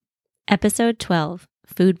Episode 12,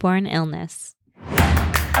 Foodborne Illness.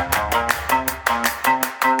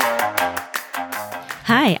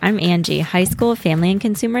 Hi, I'm Angie, high school family and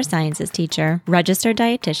consumer sciences teacher, registered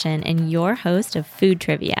dietitian, and your host of Food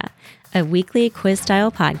Trivia, a weekly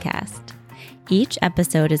quiz-style podcast. Each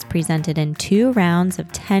episode is presented in 2 rounds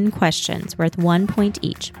of 10 questions worth 1 point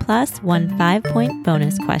each, plus one 5-point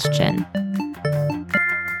bonus question.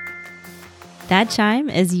 That chime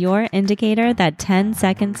is your indicator that 10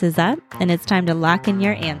 seconds is up and it's time to lock in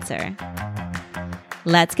your answer.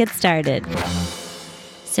 Let's get started.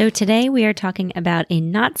 So today we are talking about a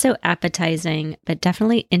not so appetizing, but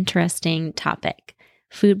definitely interesting topic,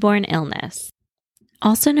 foodborne illness.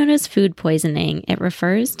 Also known as food poisoning, it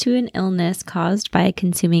refers to an illness caused by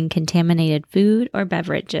consuming contaminated food or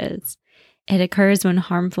beverages. It occurs when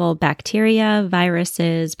harmful bacteria,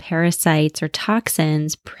 viruses, parasites, or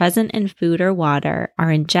toxins present in food or water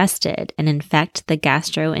are ingested and infect the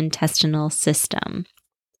gastrointestinal system.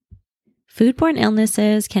 Foodborne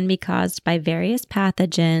illnesses can be caused by various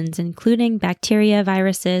pathogens, including bacteria,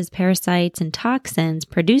 viruses, parasites, and toxins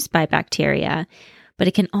produced by bacteria, but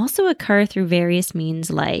it can also occur through various means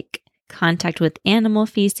like contact with animal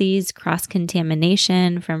feces,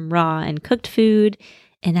 cross-contamination from raw and cooked food,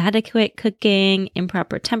 inadequate cooking,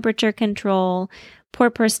 improper temperature control,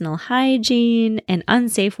 poor personal hygiene, and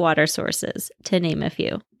unsafe water sources, to name a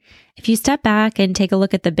few. If you step back and take a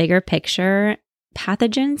look at the bigger picture,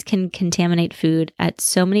 pathogens can contaminate food at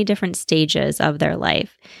so many different stages of their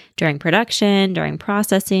life, during production, during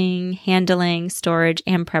processing, handling, storage,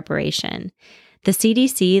 and preparation. The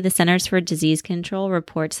CDC, the Centers for Disease Control,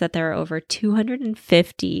 reports that there are over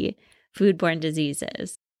 250 foodborne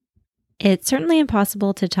diseases. It's certainly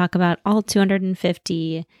impossible to talk about all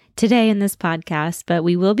 250 today in this podcast, but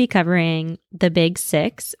we will be covering the big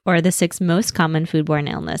 6, or the 6 most common foodborne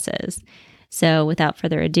illnesses. So without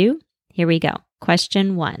further ado, here we go.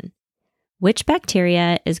 Question 1. Which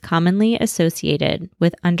bacteria is commonly associated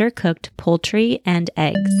with undercooked poultry and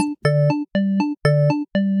eggs?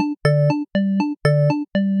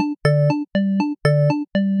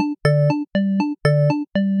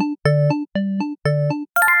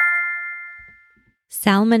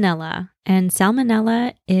 Salmonella, and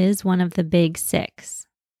salmonella is one of the big 6.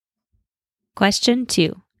 Question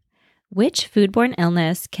 2. Which foodborne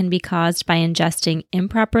illness can be caused by ingesting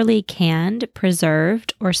improperly canned,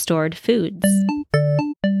 preserved, or stored foods?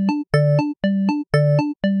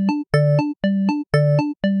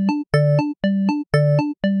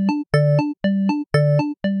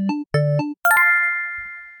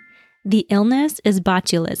 The illness is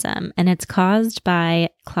botulism, and it's caused by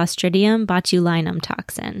Clostridium botulinum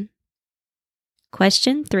toxin.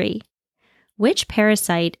 Question 3. Which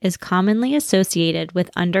parasite is commonly associated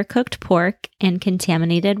with undercooked pork and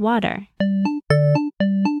contaminated water?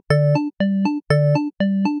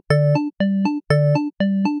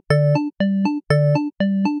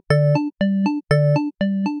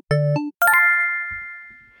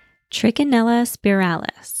 Trichinella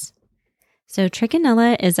spiralis. So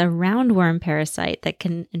trichinella is a roundworm parasite that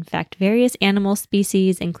can infect various animal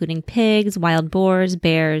species, including pigs, wild boars,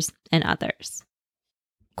 bears, and others.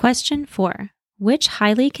 Question 4. Which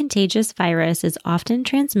highly contagious virus is often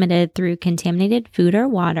transmitted through contaminated food or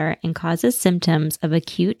water and causes symptoms of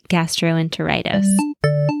acute gastroenteritis?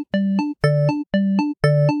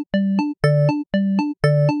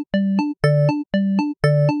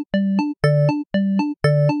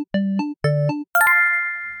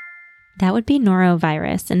 That would be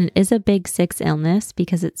norovirus, and it is a big 6 illness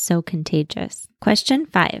because it's so contagious. Question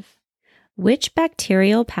 5. Which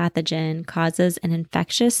bacterial pathogen causes an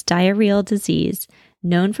infectious diarrheal disease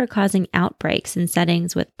known for causing outbreaks in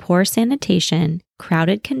settings with poor sanitation,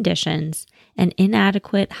 crowded conditions, and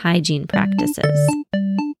inadequate hygiene practices?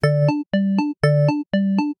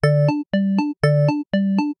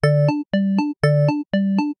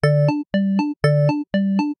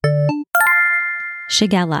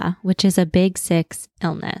 Shigella, which is a big 6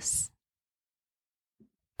 illness.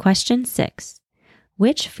 Question 6.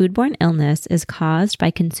 Which foodborne illness is caused by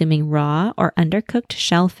consuming raw or undercooked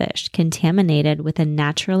shellfish contaminated with a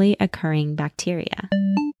naturally occurring bacteria?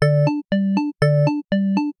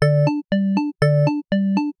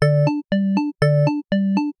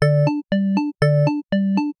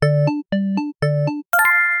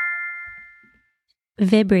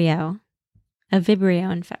 Vibrio, a Vibrio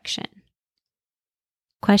infection.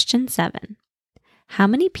 Question 7. How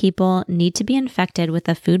many people need to be infected with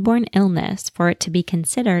a foodborne illness for it to be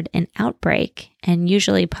considered an outbreak and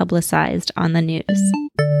usually publicized on the news?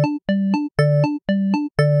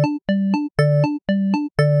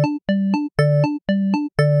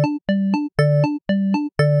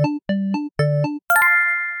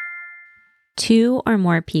 2 or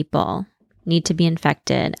more people need to be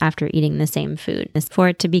infected after eating the same food for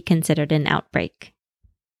it to be considered an outbreak.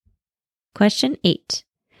 Question 8.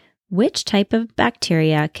 Which type of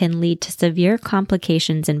bacteria can lead to severe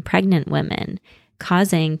complications in pregnant women,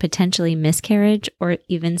 causing potentially miscarriage or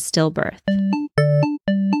even stillbirth?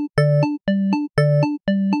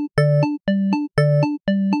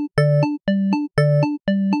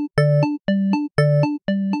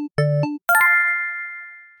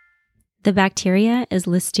 The bacteria is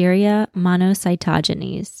Listeria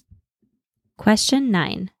monocytogenes. Question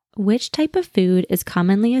 9. Which type of food is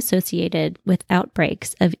commonly associated with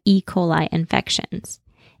outbreaks of E. coli infections?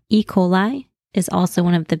 E. coli is also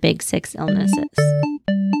one of the big 6 illnesses.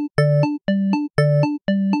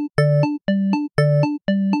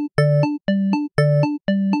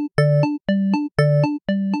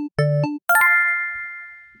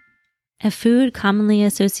 A food commonly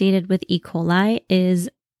associated with E. coli is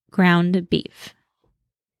ground beef.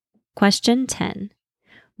 Question 10.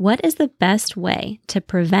 What is the best way to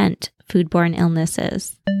prevent foodborne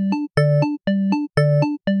illnesses?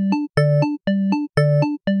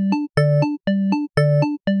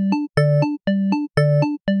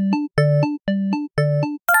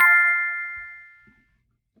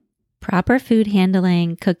 Proper food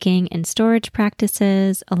handling, cooking, and storage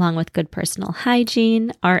practices, along with good personal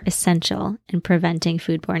hygiene, are essential in preventing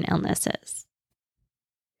foodborne illnesses.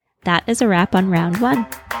 That is a wrap on round 1.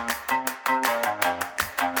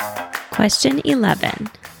 Question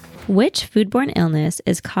 11. Which foodborne illness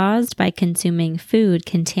is caused by consuming food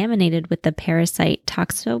contaminated with the parasite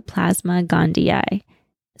Toxoplasma gondii,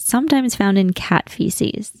 sometimes found in cat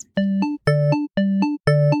feces?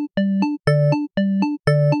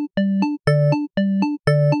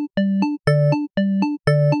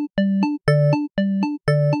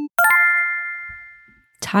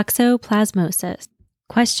 Toxoplasmosis.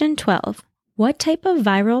 Question 12. What type of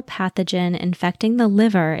viral pathogen infecting the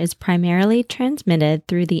liver is primarily transmitted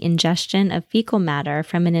through the ingestion of fecal matter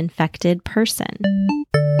from an infected person?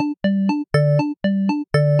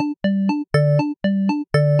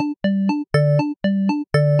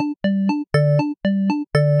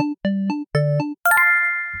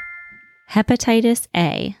 Hepatitis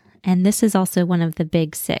A, and this is also one of the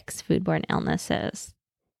big 6 foodborne illnesses.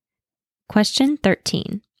 Question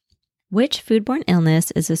 13. Which foodborne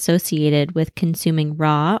illness is associated with consuming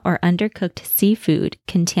raw or undercooked seafood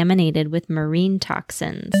contaminated with marine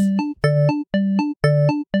toxins?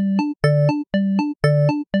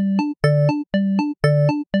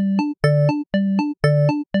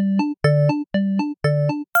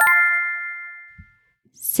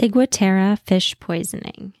 Ciguatera fish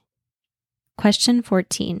poisoning. Question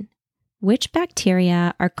 14. Which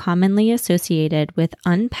bacteria are commonly associated with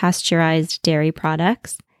unpasteurized dairy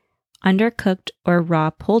products, undercooked or raw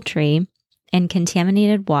poultry, and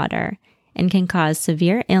contaminated water, and can cause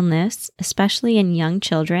severe illness, especially in young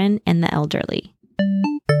children and the elderly?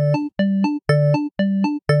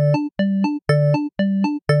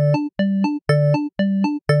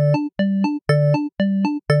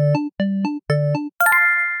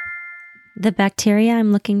 The bacteria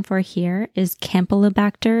I'm looking for here is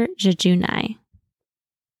Campylobacter jejuni.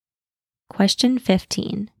 Question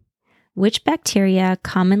 15. Which bacteria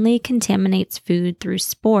commonly contaminates food through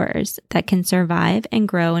spores that can survive and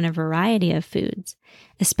grow in a variety of foods,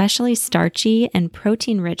 especially starchy and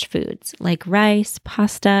protein-rich foods like rice,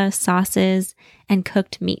 pasta, sauces, and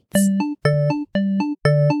cooked meats?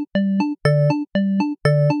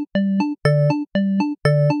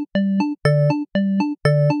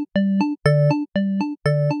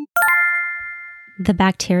 The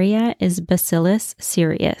bacteria is Bacillus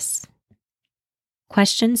cereus.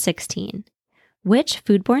 Question 16. Which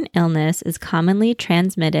foodborne illness is commonly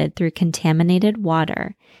transmitted through contaminated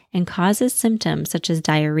water and causes symptoms such as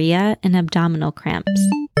diarrhea and abdominal cramps?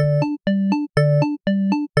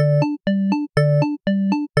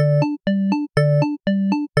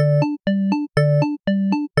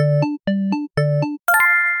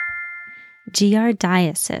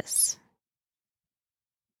 Giardiasis.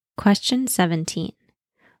 Question 17.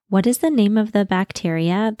 What is the name of the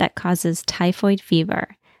bacteria that causes typhoid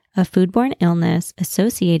fever, a foodborne illness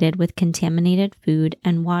associated with contaminated food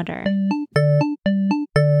and water?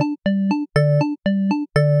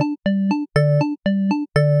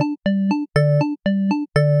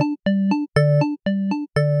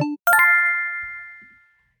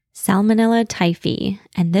 Salmonella typhi,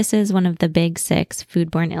 and this is one of the big 6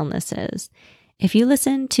 foodborne illnesses. If you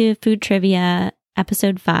listen to Food Trivia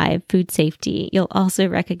Episode 5, Food Safety, you'll also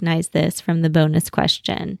recognize this from the bonus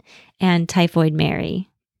question, and Typhoid Mary.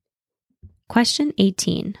 Question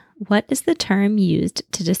 18. What is the term used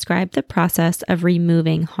to describe the process of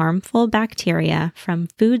removing harmful bacteria from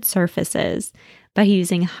food surfaces by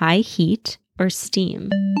using high heat or steam?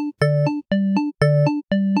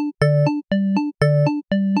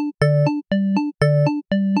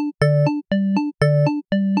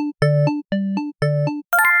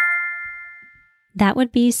 That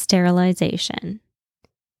would be sterilization.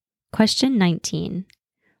 Question 19.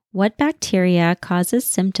 What bacteria causes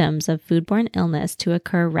symptoms of foodborne illness to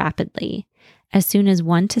occur rapidly, as soon as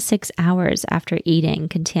 1 to 6 hours after eating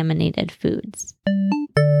contaminated foods?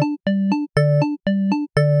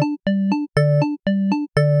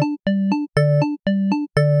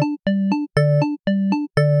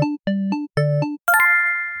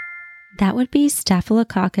 That would be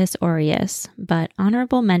Staphylococcus aureus, but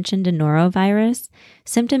honorable mention to norovirus.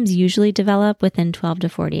 Symptoms usually develop within 12 to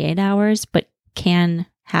 48 hours, but can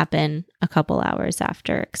happen a couple hours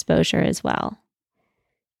after exposure as well.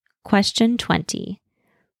 Question 20.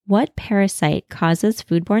 What parasite causes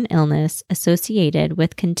foodborne illness associated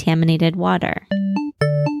with contaminated water?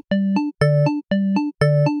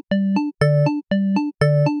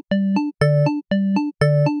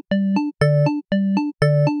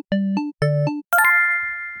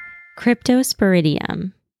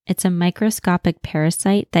 Cryptosporidium. It's a microscopic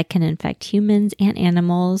parasite that can infect humans and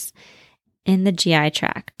animals in the GI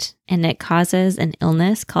tract, and it causes an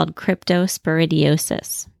illness called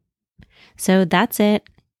cryptosporidiosis. So that's it.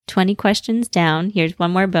 20 questions down. Here's one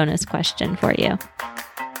more bonus question for you.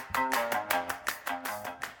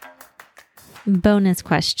 Bonus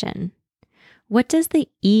question. What does the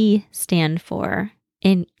E stand for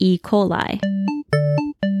in E. coli?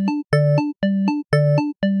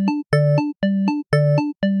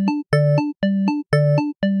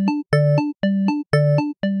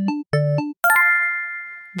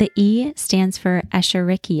 The E stands for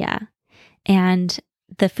Escherichia, and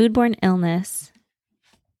the foodborne illness,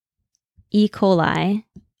 E. coli,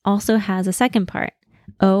 also has a second part,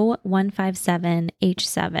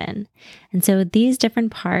 O157H7. And so these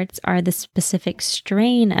different parts are the specific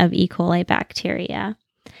strain of E. coli bacteria.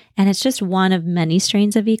 And it's just one of many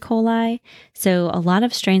strains of E. coli. So a lot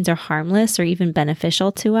of strains are harmless or even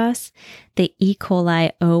beneficial to us. The E.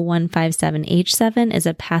 coli O157H7 is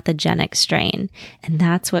a pathogenic strain, and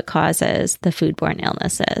that's what causes the foodborne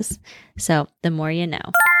illnesses. So the more you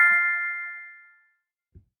know.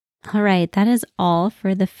 All right, that is all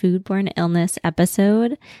for the foodborne illness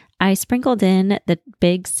episode. I sprinkled in the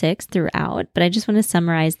big 6 throughout, but I just want to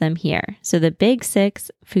summarize them here. So the big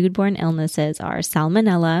 6 foodborne illnesses are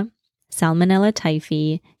Salmonella, Salmonella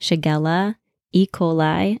typhi, Shigella, E.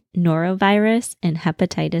 coli, norovirus, and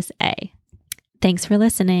hepatitis A. Thanks for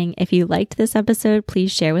listening. If you liked this episode,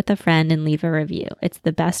 please share with a friend and leave a review. It's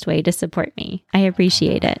the best way to support me. I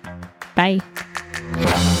appreciate it. Bye.